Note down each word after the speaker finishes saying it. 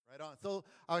Right on. So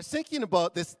I was thinking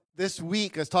about this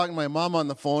week. I was talking to my mom on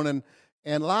the phone,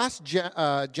 and last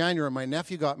January, my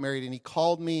nephew got married, and he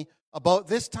called me about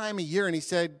this time of year, and he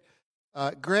said,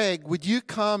 Greg,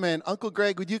 Uncle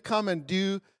Greg, would you come and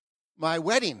do my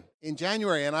wedding in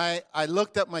January? And I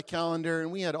looked up my calendar,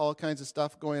 and we had all kinds of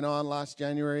stuff going on last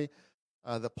January,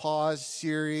 the Pause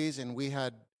series, and we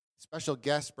had special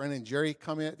guests, Brendan and Jerry,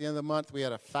 coming at the end of the month. We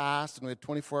had a fast, and we had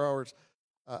 24 hours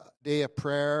day of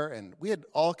prayer, and we had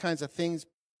all kinds of things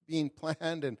being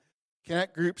planned and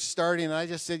connect groups starting. And I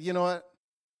just said, you know what,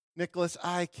 Nicholas,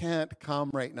 I can't come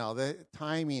right now. The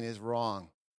timing is wrong.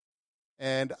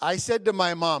 And I said to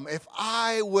my mom, if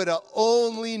I would have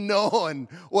only known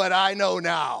what I know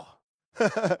now,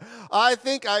 I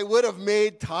think I would have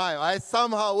made time. I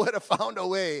somehow would have found a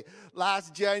way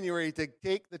last January to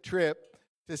take the trip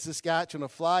to Saskatchewan, to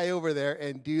fly over there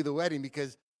and do the wedding,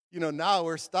 because now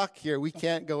we're stuck here. We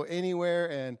can't go anywhere,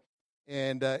 and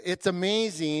it's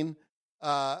amazing.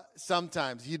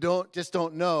 Sometimes you don't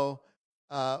know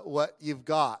what you've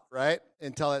got, right,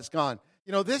 until it's gone.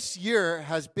 This year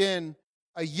has been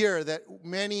a year that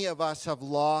many of us have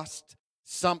lost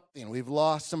something. We've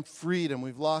lost some freedom.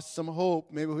 We've lost some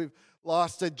hope. Maybe we've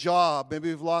lost a job. Maybe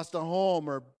we've lost a home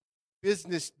or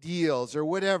business deals or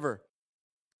whatever.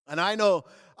 And I know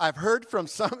I've heard from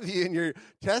some of you in your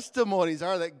testimonies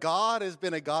are that God has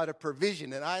been a God of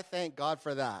provision, and I thank God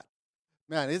for that.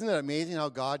 Man, isn't it amazing how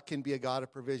God can be a God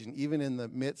of provision, even in the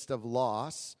midst of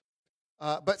loss?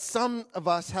 But some of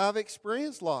us have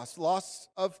experienced loss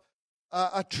of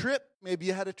a trip. Maybe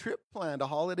you had a trip planned, a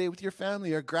holiday with your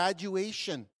family, or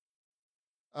graduation,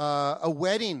 a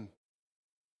wedding,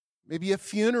 maybe a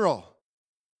funeral.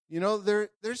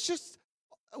 There's just,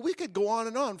 we could go on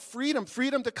and on. Freedom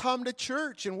to come to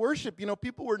church and worship.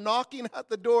 People were knocking at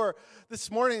the door this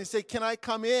morning and say, can I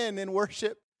come in and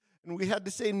worship? And we had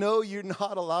to say, no, you're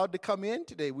not allowed to come in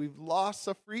today. We've lost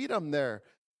the freedom there.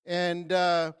 And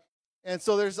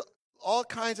so there's all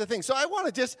kinds of things. So I want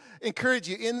to just encourage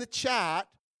you in the chat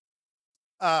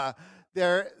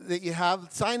there that you have,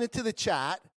 sign into the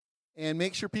chat and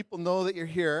make sure people know that you're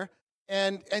here.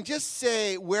 And just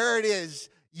say where it is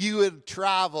you would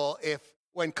travel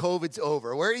when COVID's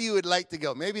over, where you would like to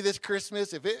go. Maybe this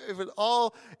Christmas, if it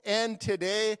all end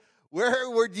today, where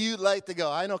would you like to go?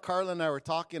 I know Carla and I were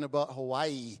talking about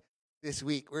Hawaii this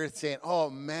week. We were saying, oh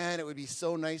man, it would be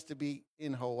so nice to be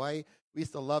in Hawaii. We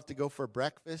used to love to go for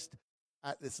breakfast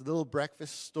at this little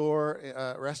breakfast store,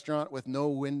 restaurant with no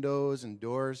windows and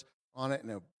doors on it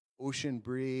and an ocean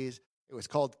breeze. It was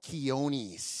called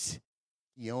Keone's.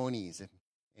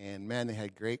 And man, they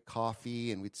had great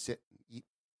coffee, and we'd sit and eat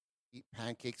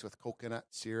pancakes with coconut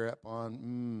syrup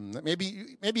on. Maybe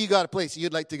you got a place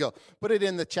you'd like to go. Put it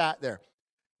in the chat there.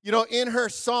 In her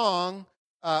song,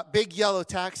 Big Yellow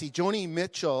Taxi, Joni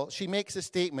Mitchell, she makes a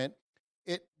statement.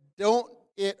 It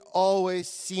always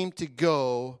seem to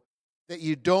go that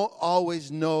you don't always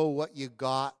know what you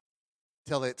got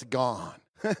till it's gone.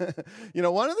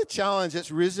 One of the challenges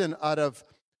that's risen out of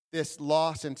this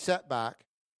loss and setback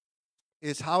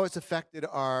is how it's affected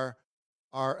our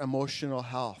emotional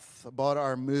health, about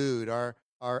our mood, our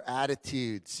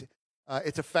attitudes.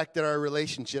 It's affected our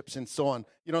relationships and so on.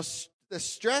 The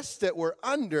stress that we're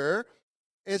under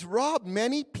has robbed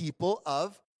many people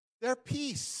of their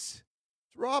peace.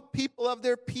 It's robbed people of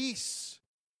their peace.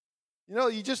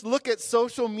 You just look at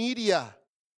social media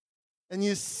and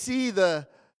you see the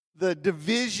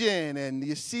division, and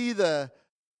you see the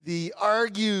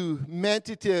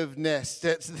argumentativeness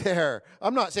that's there.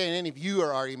 I'm not saying any of you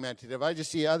are argumentative. I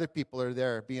just see other people are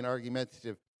there being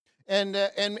argumentative. And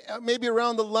maybe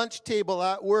around the lunch table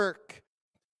at work,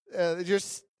 there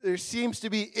seems to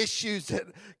be issues that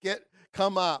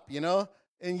come up,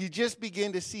 and you just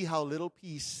begin to see how little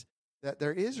peace that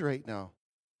there is right now.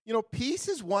 Peace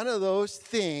is one of those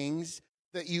things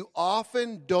that you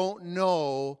often don't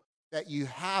know that you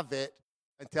have it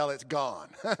until it's gone.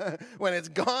 When it's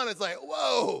gone, it's like,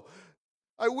 whoa,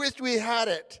 I wished we had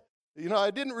it.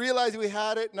 I didn't realize we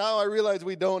had it. Now I realize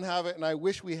we don't have it, and I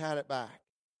wish we had it back.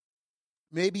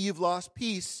 Maybe you've lost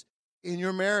peace in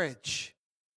your marriage.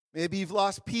 Maybe you've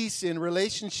lost peace in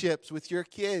relationships with your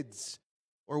kids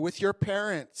or with your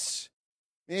parents.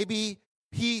 Maybe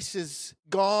peace is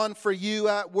gone for you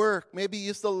at work. Maybe you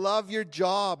used to love your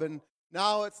job, and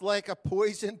now it's like a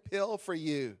poison pill for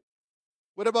you.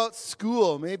 What about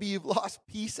school? Maybe you've lost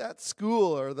peace at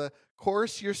school, or the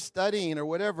course you're studying, or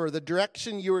whatever, the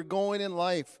direction you were going in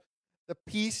life. The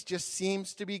peace just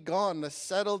seems to be gone. The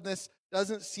settledness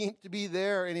doesn't seem to be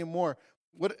there anymore.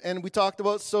 And we talked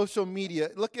about social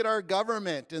media. Look at our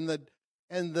government and the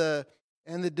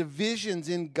divisions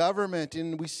in government,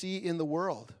 and we see in the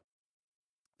world.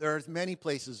 There's many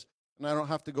places, and I don't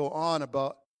have to go on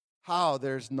about how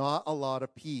there's not a lot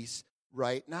of peace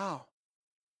right now.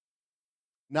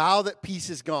 Now that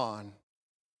peace is gone,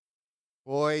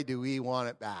 boy, do we want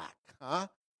it back, huh?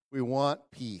 We want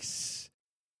peace.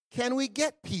 Can we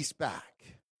get peace back?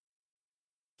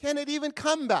 Can it even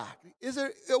come back?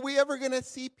 Are we ever going to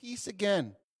see peace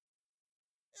again?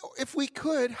 If we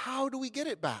could, how do we get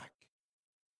it back?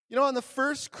 You know, on the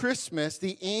first Christmas,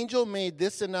 the angel made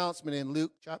this announcement in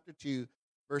Luke chapter 2,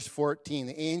 verse 14.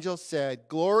 The angel said,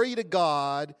 "Glory to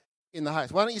God in the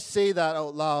highest." Why don't you say that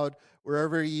out loud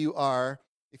wherever you are,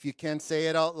 if you can say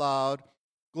it out loud.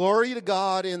 Glory to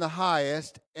God in the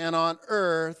highest, and on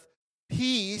earth,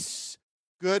 peace,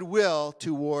 goodwill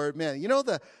toward men. You know,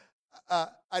 the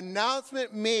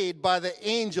announcement made by the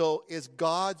angel is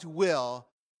God's will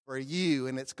for you,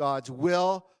 and it's God's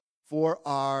will for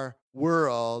our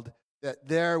world, that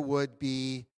there would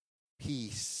be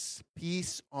peace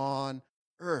on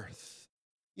earth.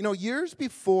 You know, years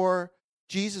before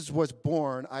Jesus was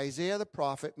born, Isaiah the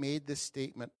prophet made this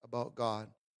statement about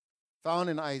God, found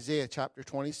in Isaiah chapter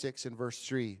 26 and verse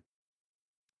 3.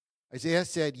 Isaiah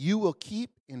said, "You will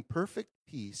keep in perfect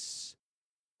peace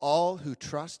all who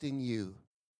trust in you,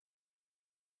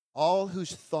 all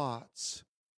whose thoughts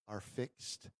are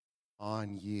fixed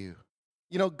on you."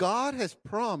 You know, God has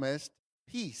promised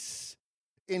peace.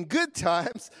 In good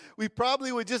times, we probably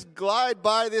would just glide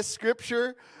by this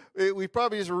scripture. We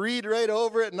probably just read right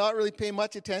over it and not really pay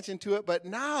much attention to it. But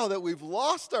now that we've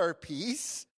lost our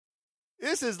peace,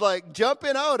 this is like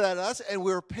jumping out at us, and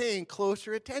we're paying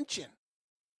closer attention.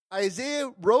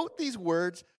 Isaiah wrote these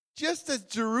words just as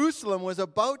Jerusalem was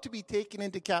about to be taken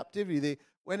into captivity. They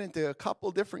went into a couple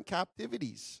different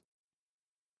captivities.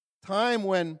 Time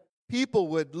when people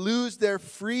would lose their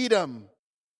freedom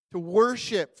to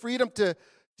worship, freedom to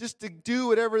just to do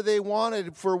whatever they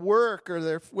wanted for work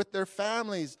or with their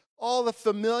families. All the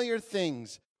familiar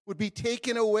things would be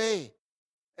taken away,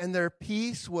 and their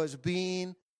peace was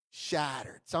being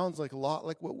shattered. Sounds like a lot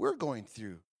like what we're going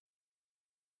through.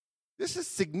 This is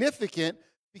significant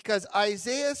because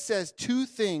Isaiah says two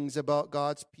things about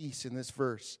God's peace in this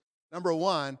verse. Number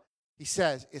one, he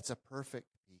says it's a perfect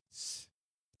peace.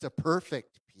 It's a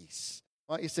perfect peace.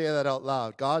 Why don't you say that out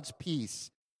loud? God's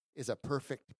peace is a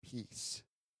perfect peace.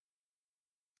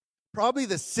 Probably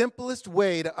the simplest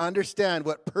way to understand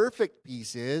what perfect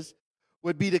peace is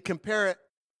would be to compare it.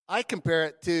 I compare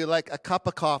it to like a cup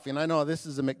of coffee. And I know this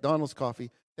is a McDonald's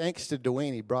coffee. Thanks to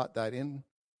Dwayne, he brought that in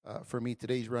for me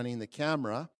today. He's running the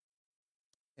camera.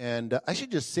 And I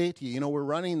should just say to you, you know, we're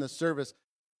running the service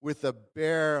with a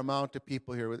bare amount of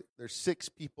people here. There's 6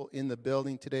 people in the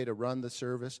building today to run the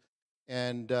service.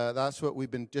 And that's what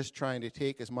we've been just trying to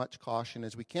take as much caution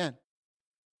as we can.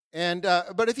 And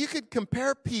but if you could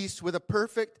compare peace with a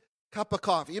perfect cup of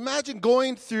coffee. Imagine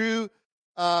going through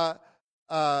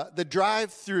the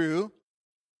drive-through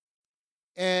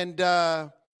and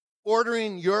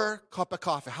ordering your cup of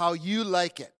coffee, how you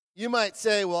like it. You might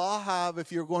say, well, I'll have,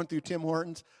 if you're going through Tim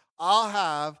Hortons, I'll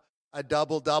have a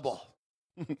double-double.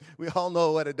 We all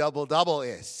know what a double-double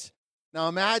is. Now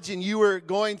imagine you were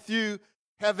going through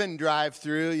heaven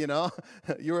drive-through, you know.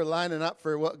 You were lining up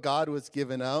for what God was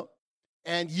giving out.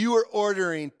 And you were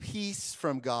ordering peace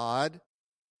from God.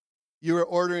 You were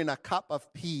ordering a cup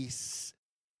of peace.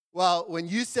 Well, when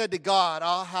you said to God,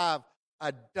 I'll have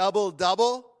a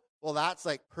double-double, well, that's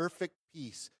like perfect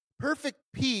peace. Perfect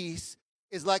peace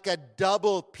is like a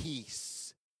double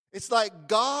peace. It's like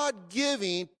God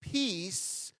giving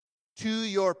peace to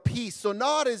your peace. So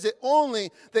not is it only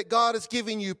that God is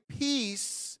giving you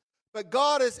peace, but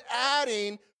God is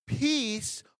adding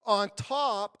peace on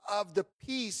top of the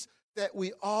peace that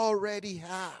we already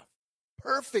have.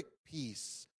 Perfect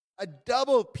peace. A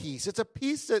double peace. It's a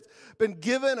peace that's been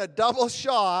given a double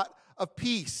shot of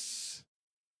peace.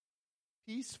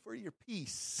 Peace for your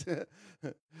peace.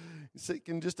 So you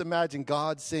can just imagine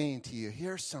God saying to you,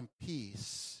 here's some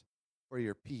peace for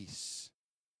your peace.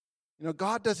 You know,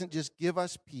 God doesn't just give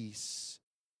us peace,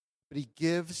 but he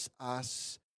gives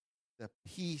us the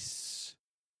peace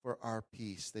for our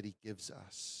peace that he gives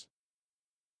us.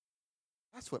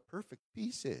 That's what perfect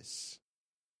peace is.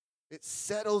 It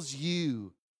settles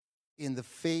you in the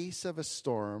face of a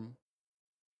storm.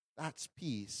 That's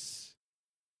peace.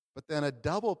 But then a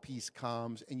double peace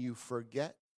comes and you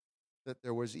forget that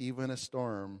there was even a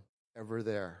storm ever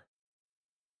there.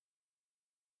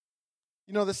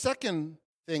 You know, the second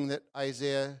thing that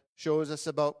Isaiah shows us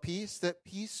about peace, that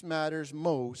peace matters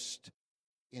most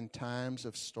in times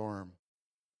of storm.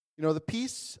 You know, the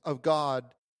peace of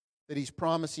God that he's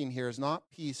promising here is not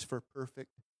peace for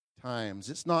perfect times.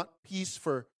 It's not peace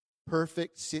for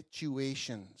perfect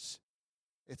situations.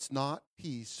 It's not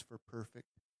peace for perfect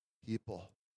people.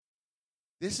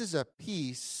 This is a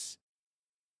peace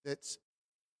that's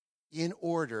in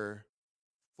order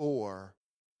for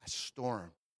a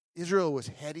storm. Israel was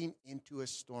heading into a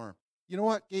storm. You know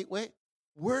what, Gateway?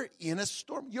 We're in a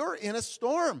storm. You're in a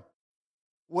storm.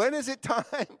 When is it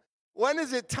time? When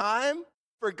is it time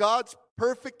for God's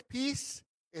perfect peace?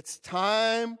 It's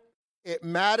time. It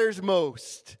matters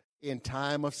most in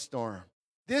time of storm.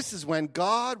 This is when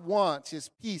God wants his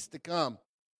peace to come.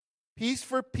 Peace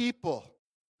for people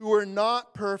who are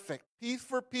not perfect. Peace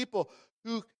for people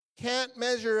who can't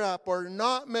measure up or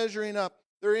not measuring up.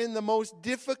 They're in the most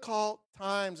difficult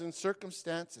times and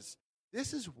circumstances.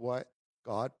 This is what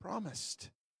God promised.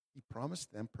 He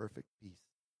promised them perfect peace.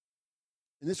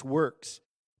 And this works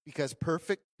because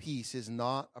perfect peace is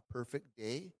not a perfect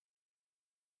day.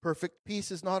 Perfect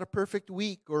peace is not a perfect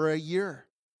week or a year.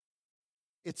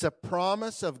 It's a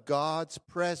promise of God's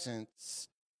presence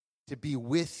to be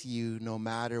with you no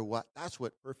matter what. That's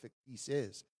what perfect peace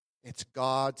is. It's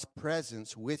God's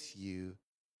presence with you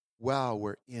while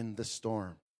we're in the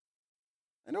storm.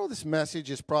 I know this message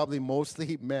is probably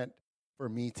mostly meant for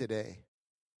me today.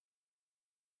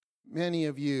 Many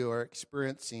of you are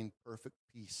experiencing perfect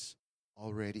peace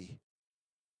already.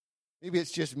 Maybe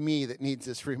it's just me that needs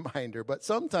this reminder, but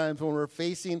sometimes when we're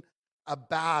facing a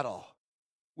battle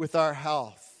with our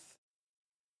health,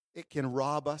 it can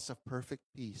rob us of perfect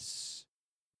peace.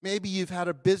 Maybe you've had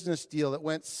a business deal that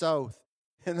went south,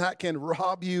 and that can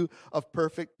rob you of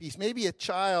perfect peace. Maybe a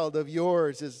child of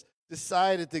yours has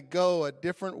decided to go a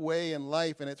different way in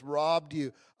life, and it's robbed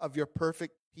you of your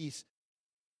perfect peace.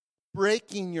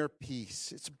 Breaking your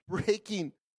peace. It's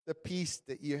breaking the peace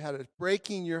that you had. It's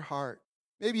breaking your heart.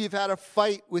 Maybe you've had a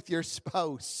fight with your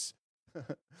spouse.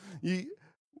 You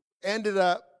ended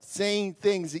up saying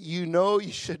things that you know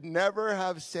you should never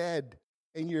have said,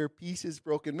 and your peace is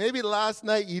broken. Maybe last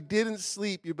night you didn't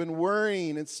sleep. You've been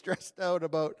worrying and stressed out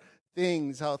about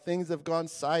things, how things have gone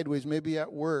sideways, maybe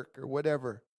at work or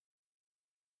whatever.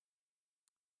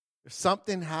 If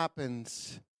something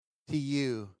happens to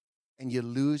you and you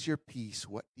lose your peace,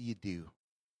 what do you do?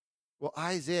 Well,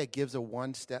 Isaiah gives a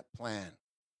one-step plan.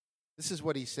 This is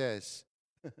what he says.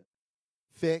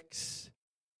 Fix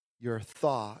your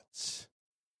thoughts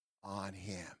on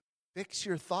him. Fix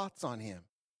your thoughts on him.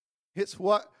 It's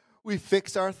what we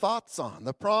fix our thoughts on.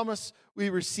 The promise we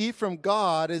receive from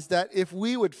God is that if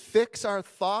we would fix our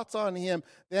thoughts on him,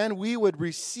 then we would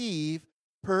receive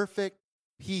perfect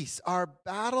peace. Our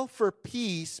battle for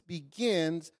peace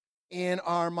begins in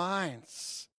our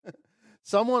minds.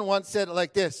 Someone once said it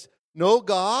like this: no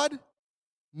God,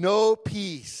 no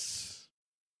peace.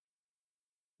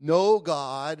 No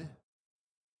God,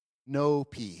 no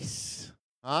peace.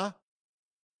 Huh?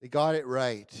 They got it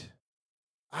right.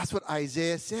 That's what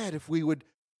Isaiah said. If we would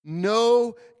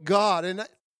know God, and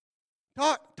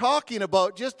talking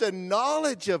about just a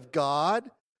knowledge of God,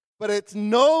 but it's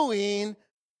knowing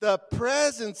the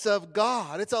presence of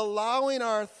God. It's allowing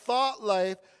our thought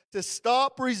life to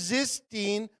stop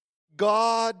resisting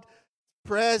God's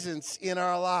presence in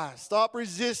our lives. Stop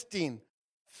resisting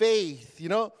faith,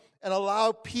 and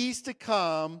allow peace to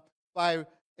come by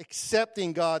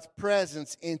accepting God's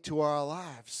presence into our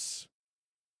lives.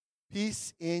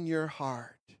 Peace in your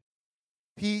heart.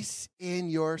 Peace in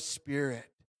your spirit.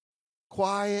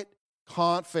 Quiet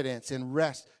confidence and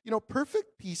rest.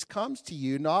 Perfect peace comes to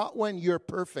you not when you're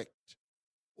perfect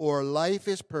or life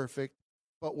is perfect,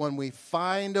 but when we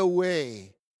find a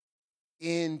way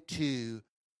into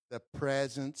the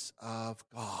presence of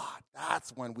God.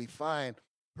 That's when we find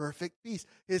perfect peace.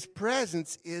 His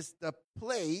presence is the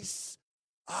place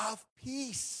of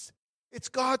peace. It's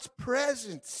God's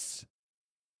presence.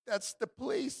 That's the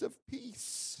place of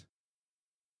peace.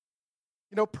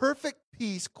 Perfect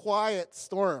peace quiets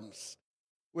storms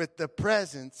with the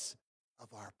presence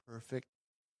of our perfect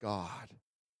God.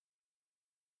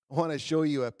 I want to show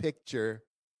you a picture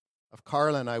of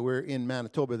Carla and I. We're in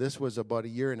Manitoba. This was about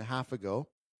 1.5 years ago.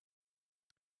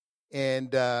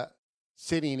 And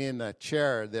sitting in a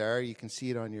chair there, you can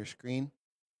see it on your screen.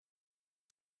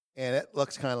 And it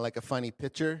looks kind of like a funny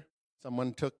picture.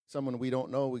 Someone we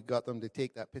don't know, we got them to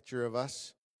take that picture of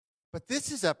us. But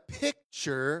this is a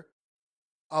picture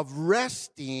of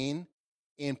resting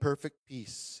in perfect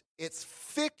peace. It's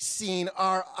fixing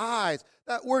our eyes.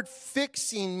 That word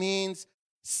fixing means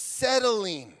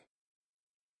settling.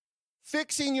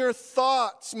 Fixing your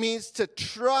thoughts means to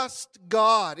trust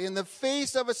God in the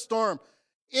face of a storm.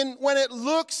 When it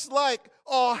looks like,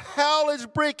 hell is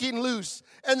breaking loose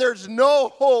and there's no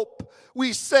hope,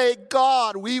 we say,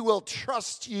 God, we will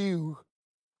trust you.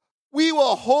 We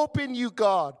will hope in you,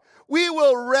 God. We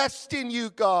will rest in you,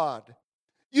 God.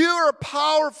 You're a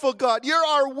powerful God. You're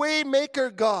our way maker,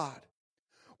 God.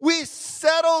 We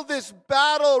settle this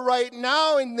battle right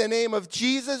now in the name of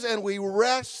Jesus, and we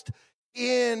rest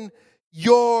in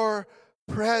your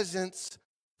presence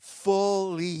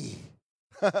fully.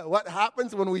 What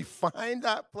happens when we find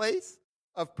that place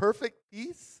of perfect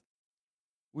peace?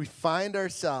 We find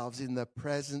ourselves in the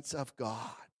presence of God,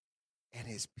 and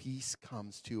his peace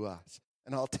comes to us.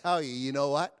 And I'll tell you, you know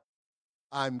what?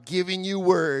 I'm giving you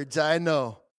words, I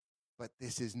know, but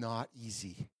this is not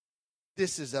easy.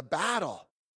 This is a battle.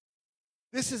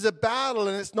 This is a battle,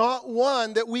 and it's not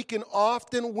one that we can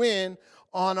often win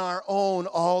on our own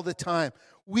all the time.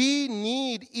 We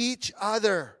need each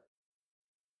other.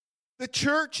 The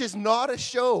church is not a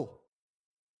show.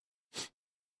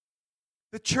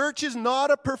 The church is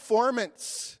not a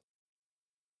performance.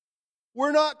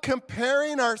 We're not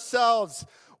comparing ourselves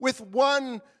with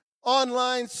one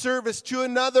online service to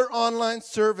another online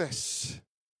service.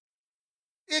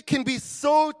 It can be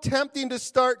so tempting to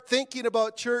start thinking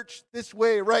about church this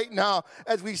way right now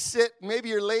as we sit. Maybe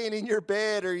you're laying in your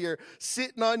bed or you're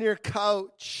sitting on your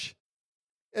couch.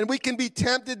 And we can be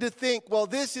tempted to think, well,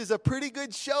 this is a pretty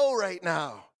good show right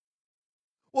now.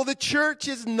 Well, the church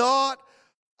is not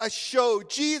a show.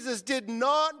 Jesus did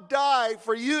not die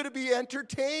for you to be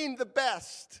entertained the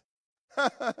best.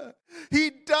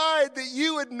 He died that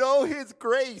you would know his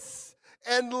grace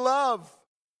and love.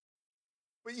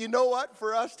 But you know what?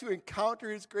 For us to encounter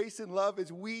his grace and love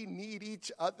is we need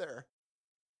each other.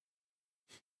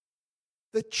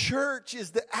 The church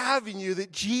is the avenue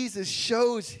that Jesus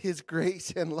shows his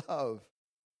grace and love.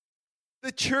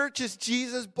 The church is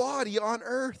Jesus' body on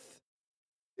earth.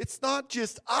 It's not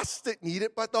just us that need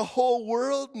it, but the whole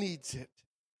world needs it.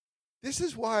 This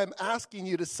is why I'm asking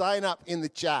you to sign up in the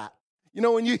chat. You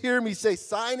know, when you hear me say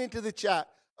sign into the chat,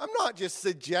 I'm not just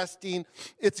suggesting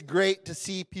it's great to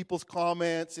see people's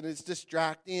comments and it's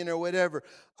distracting or whatever.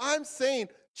 I'm saying,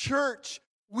 church,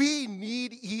 we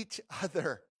need each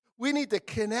other. We need to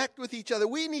connect with each other.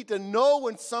 We need to know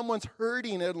when someone's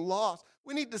hurting and lost.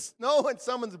 We need to know when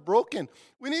someone's broken.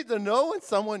 We need to know when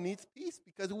someone needs peace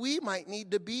because we might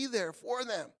need to be there for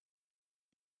them.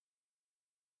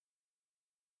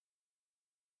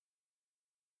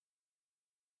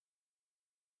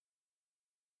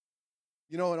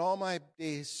 You know, in all my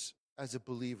days as a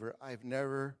believer, I've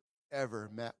never, ever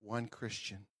met one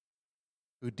Christian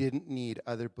who didn't need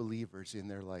other believers in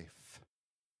their life.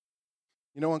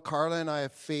 You know, when Carla and I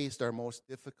have faced our most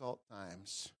difficult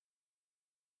times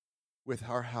with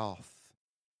our health,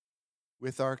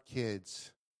 with our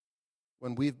kids,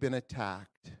 when we've been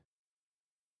attacked,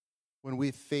 when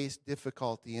we've faced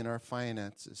difficulty in our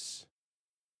finances,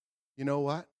 you know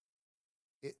what?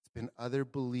 It's been other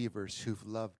believers who've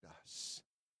loved us,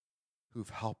 who've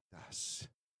helped us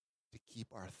to keep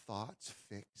our thoughts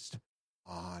fixed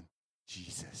on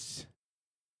Jesus.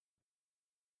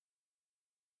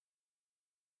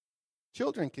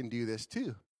 Children can do this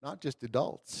too, not just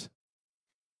adults.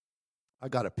 I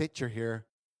got a picture here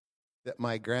that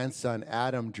my grandson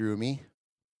Adam drew me.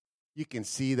 You can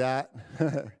see that.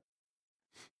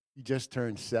 He just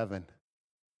turned 7.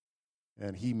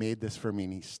 And he made this for me,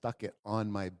 and he stuck it on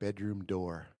my bedroom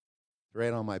door.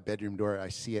 Right on my bedroom door. I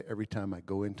see it every time I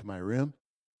go into my room.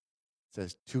 It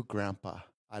says, "To Grandpa,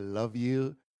 I love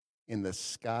you in the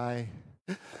sky.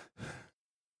 I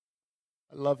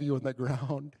love you on the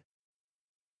ground."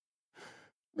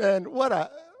 Man, what a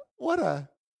love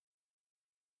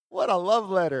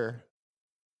letter.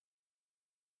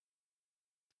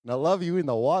 And I love you in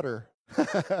the water.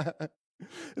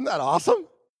 Isn't that awesome?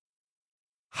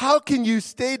 How can you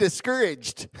stay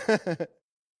discouraged?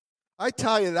 I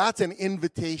tell you, that's an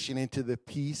invitation into the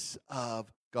peace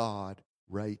of God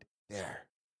right there.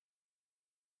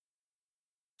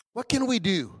 What can we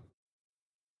do?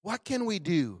 What can we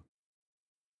do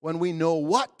when we know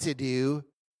what to do,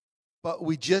 but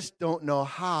we just don't know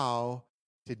how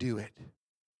to do it?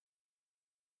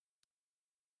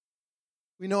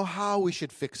 We know how we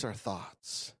should fix our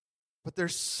thoughts. But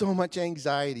there's so much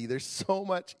anxiety. There's so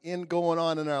much going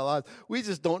on in our lives. We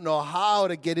just don't know how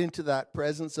to get into that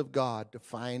presence of God to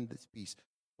find this peace.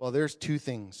 Well, there's 2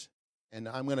 things. And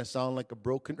I'm going to sound like a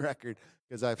broken record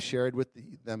because I've shared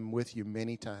them with you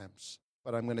many times.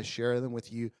 But I'm going to share them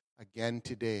with you again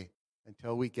today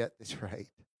until we get this right.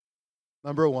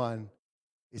 Number 1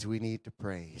 is we need to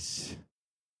praise.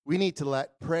 We need to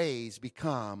let praise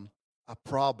become a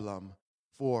problem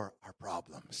for our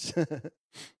problems.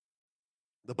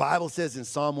 The Bible says in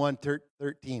Psalm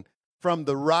 113, from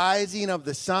the rising of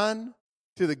the sun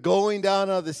to the going down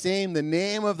of the same, the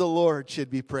name of the Lord should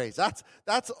be praised.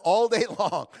 That's all day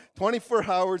long, 24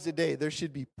 hours a day. There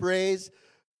should be praise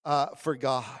for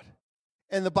God.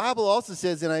 And the Bible also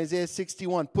says in Isaiah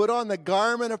 61, put on the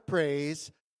garment of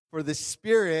praise for the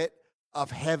spirit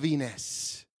of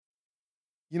heaviness.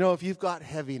 You know, if you've got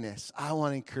heaviness, I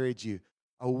want to encourage you.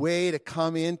 A way to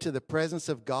come into the presence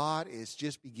of God is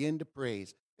just begin to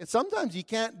praise. And sometimes you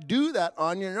can't do that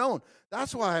on your own.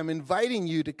 That's why I'm inviting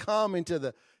you to come into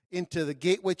the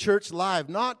Gateway Church Live,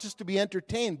 not just to be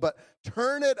entertained, but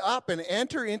turn it up and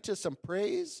enter into some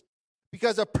praise.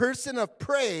 Because a person of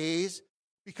praise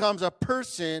becomes a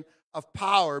person of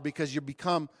power, because you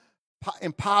become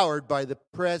empowered by the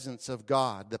presence of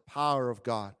God, the power of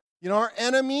God. You know, our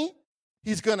enemy,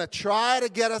 he's going to try to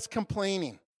get us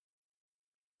complaining.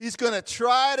 He's going to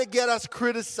try to get us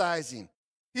criticizing.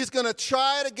 He's going to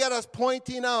try to get us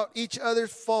pointing out each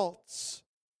other's faults.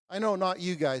 I know not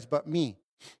you guys, but me.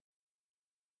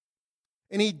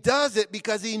 And he does it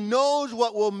because he knows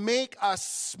what will make us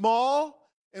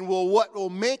small and what will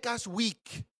make us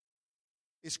weak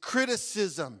is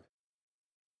criticism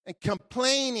and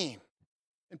complaining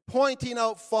and pointing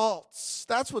out faults.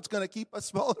 That's what's going to keep us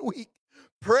small and weak.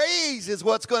 Praise is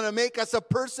what's going to make us a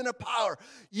person of power.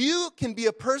 You can be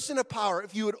a person of power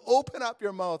if you would open up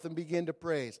your mouth and begin to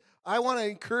praise. I want to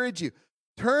encourage you.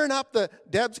 Turn up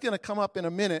Deb's going to come up in a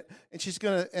minute, and she's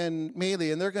going to, and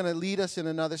Maylee, and they're going to lead us in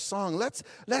another song. Let's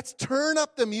turn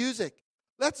up the music.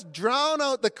 Let's drown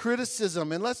out the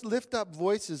criticism, and let's lift up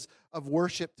voices of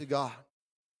worship to God.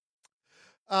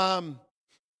 I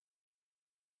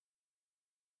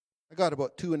got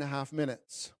about 2.5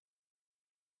 minutes.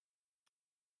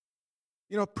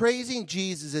 You know, praising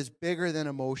Jesus is bigger than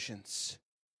emotions,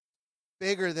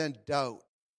 bigger than doubt.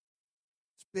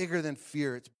 It's bigger than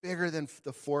fear. It's bigger than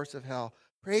the force of hell.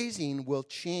 Praising will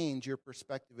change your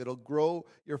perspective. It'll grow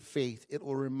your faith. It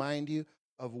will remind you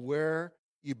of where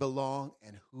you belong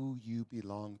and who you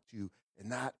belong to.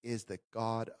 And that is the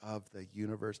God of the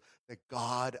universe, the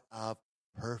God of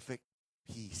perfect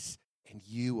peace. And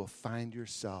you will find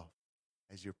yourself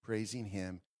as you're praising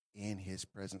him in his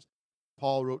presence.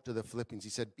 Paul wrote to the Philippians,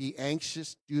 he said, be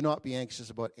anxious, do not be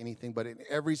anxious about anything, but in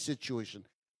every situation,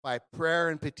 by prayer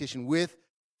and petition, with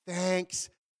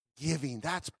thanksgiving.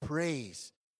 That's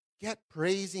praise. Get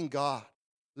praising God.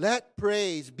 Let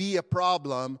praise be a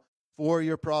problem for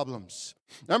your problems.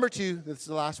 Number 2, this is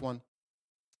the last one.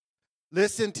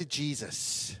 Listen to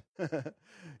Jesus.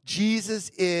 Jesus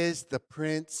is the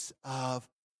Prince of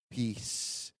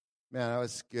Peace. Man, that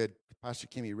was good. Pastor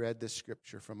Kimmy read this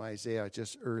scripture from Isaiah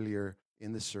just earlier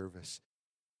in the service.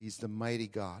 He's the mighty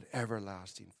God,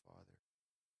 everlasting Father,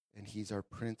 and he's our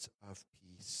Prince of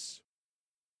Peace.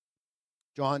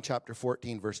 John chapter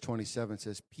 14, verse 27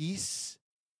 says, peace,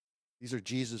 these are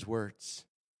Jesus' words,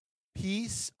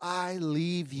 peace I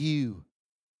leave you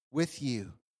with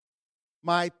you.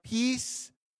 My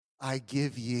peace I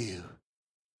give you.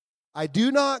 I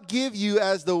do not give you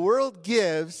as the world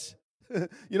gives.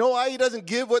 You know why he doesn't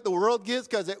give what the world gives?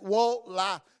 Because it won't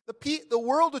last. The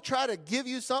world will try to give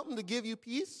you something to give you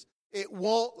peace. It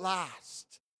won't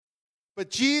last. But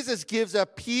Jesus gives a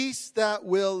peace that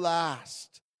will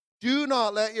last. Do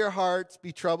not let your hearts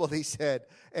be troubled, he said,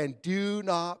 and do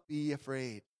not be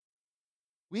afraid.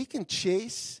 We can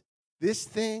chase this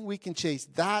thing. We can chase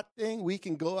that thing. We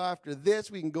can go after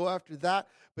this. We can go after that.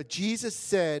 But Jesus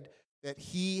said that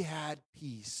he had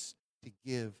peace to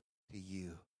give to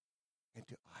you and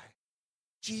to I.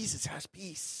 Jesus has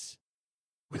peace.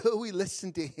 Will we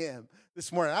listen to him this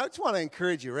morning? I just want to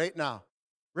encourage you right now,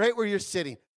 right where you're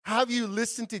sitting. Have you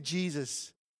listened to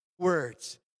Jesus'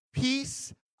 words?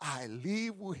 Peace I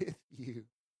leave with you.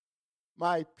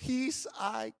 My peace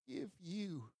I give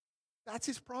you. That's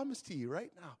his promise to you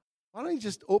right now. Why don't you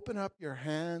just open up your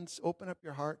hands, open up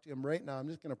your heart to him right now. I'm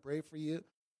just going to pray for you.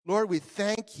 Lord, we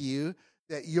thank you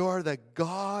that you're the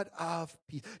God of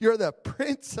peace. You're the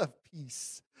Prince of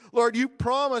Peace. Lord, you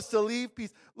promised to leave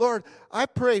peace. Lord, I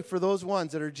pray for those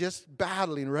ones that are just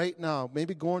battling right now,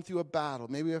 maybe going through a battle,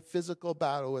 maybe a physical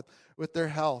battle with their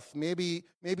health, maybe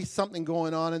something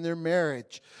going on in their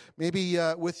marriage, maybe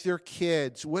with your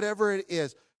kids, whatever it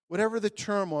is, whatever the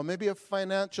turmoil, maybe a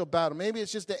financial battle, maybe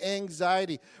it's just the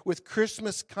anxiety with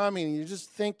Christmas coming, and you're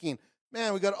just thinking,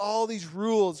 man, we got all these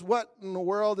rules. What in the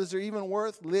world is there even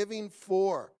worth living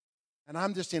for? And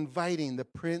I'm just inviting the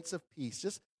Prince of Peace.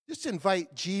 Just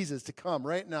invite Jesus to come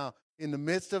right now in the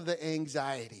midst of the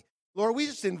anxiety. Lord, we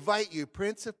just invite you,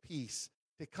 Prince of Peace,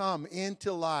 to come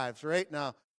into lives right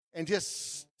now and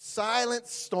just silence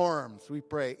storms, we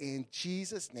pray, in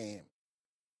Jesus' name.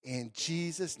 In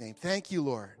Jesus' name. Thank you,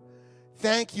 Lord.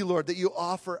 Thank you, Lord, that you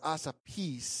offer us a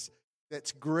peace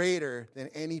that's greater than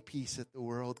any peace that the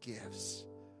world gives.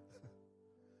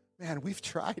 Man, we've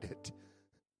tried it.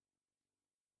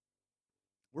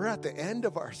 We're at the end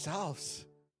of ourselves.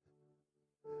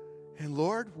 And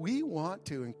Lord, we want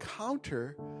to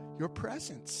encounter your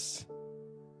presence.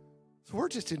 So we're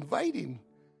just inviting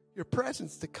your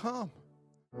presence to come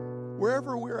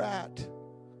wherever we're at.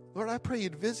 Lord, I pray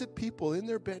you'd visit people in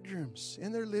their bedrooms,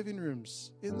 in their living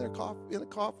rooms, in a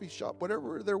coffee shop,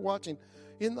 whatever they're watching,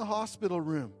 in the hospital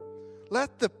room.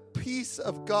 Let the peace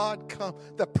of God come,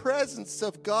 the presence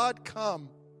of God come.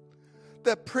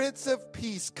 The Prince of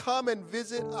Peace, come and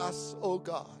visit us, oh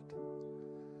God.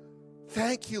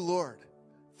 Thank you, Lord.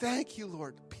 Thank you,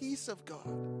 Lord. Peace of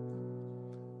God.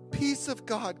 Peace of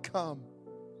God, come.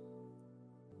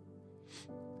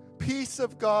 Peace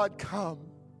of God, come.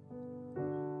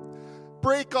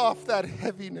 Break off that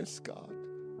heaviness, God.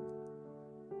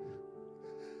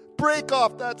 Break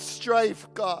off that strife,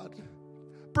 God.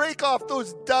 Break off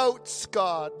those doubts,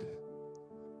 God.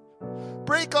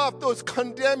 Break off those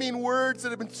condemning words that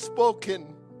have been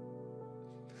spoken.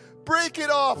 Break it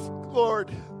off,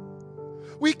 Lord.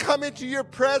 We come into your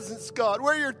presence, God.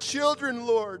 We're your children,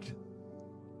 Lord.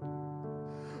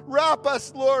 Wrap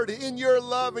us, Lord, in your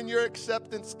love and your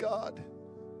acceptance, God.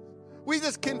 We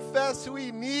just confess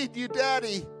we need you,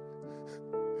 Daddy.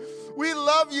 We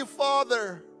love you,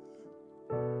 Father.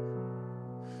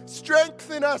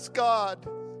 Strengthen us, God.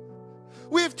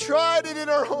 We've tried it in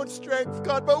our own strength,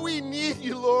 God, but we need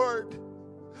you, Lord.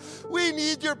 We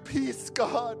need your peace,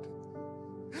 God.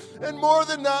 And more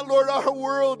than that, Lord, our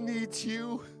world needs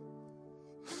you.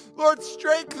 Lord,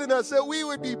 strengthen us that we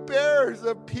would be bearers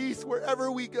of peace wherever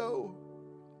we go.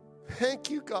 Thank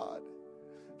you, God.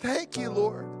 Thank you,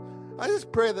 Lord. I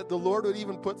just pray that the Lord would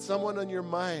even put someone on your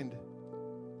mind,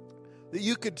 that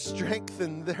you could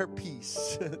strengthen their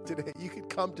peace today. You could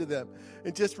come to them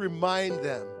and just remind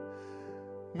them,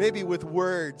 maybe with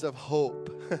words of hope,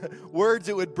 words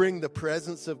that would bring the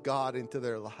presence of God into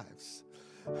their lives.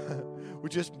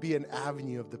 Would just be an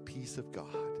avenue of the peace of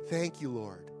God. Thank you,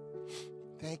 Lord.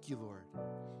 Thank you, Lord.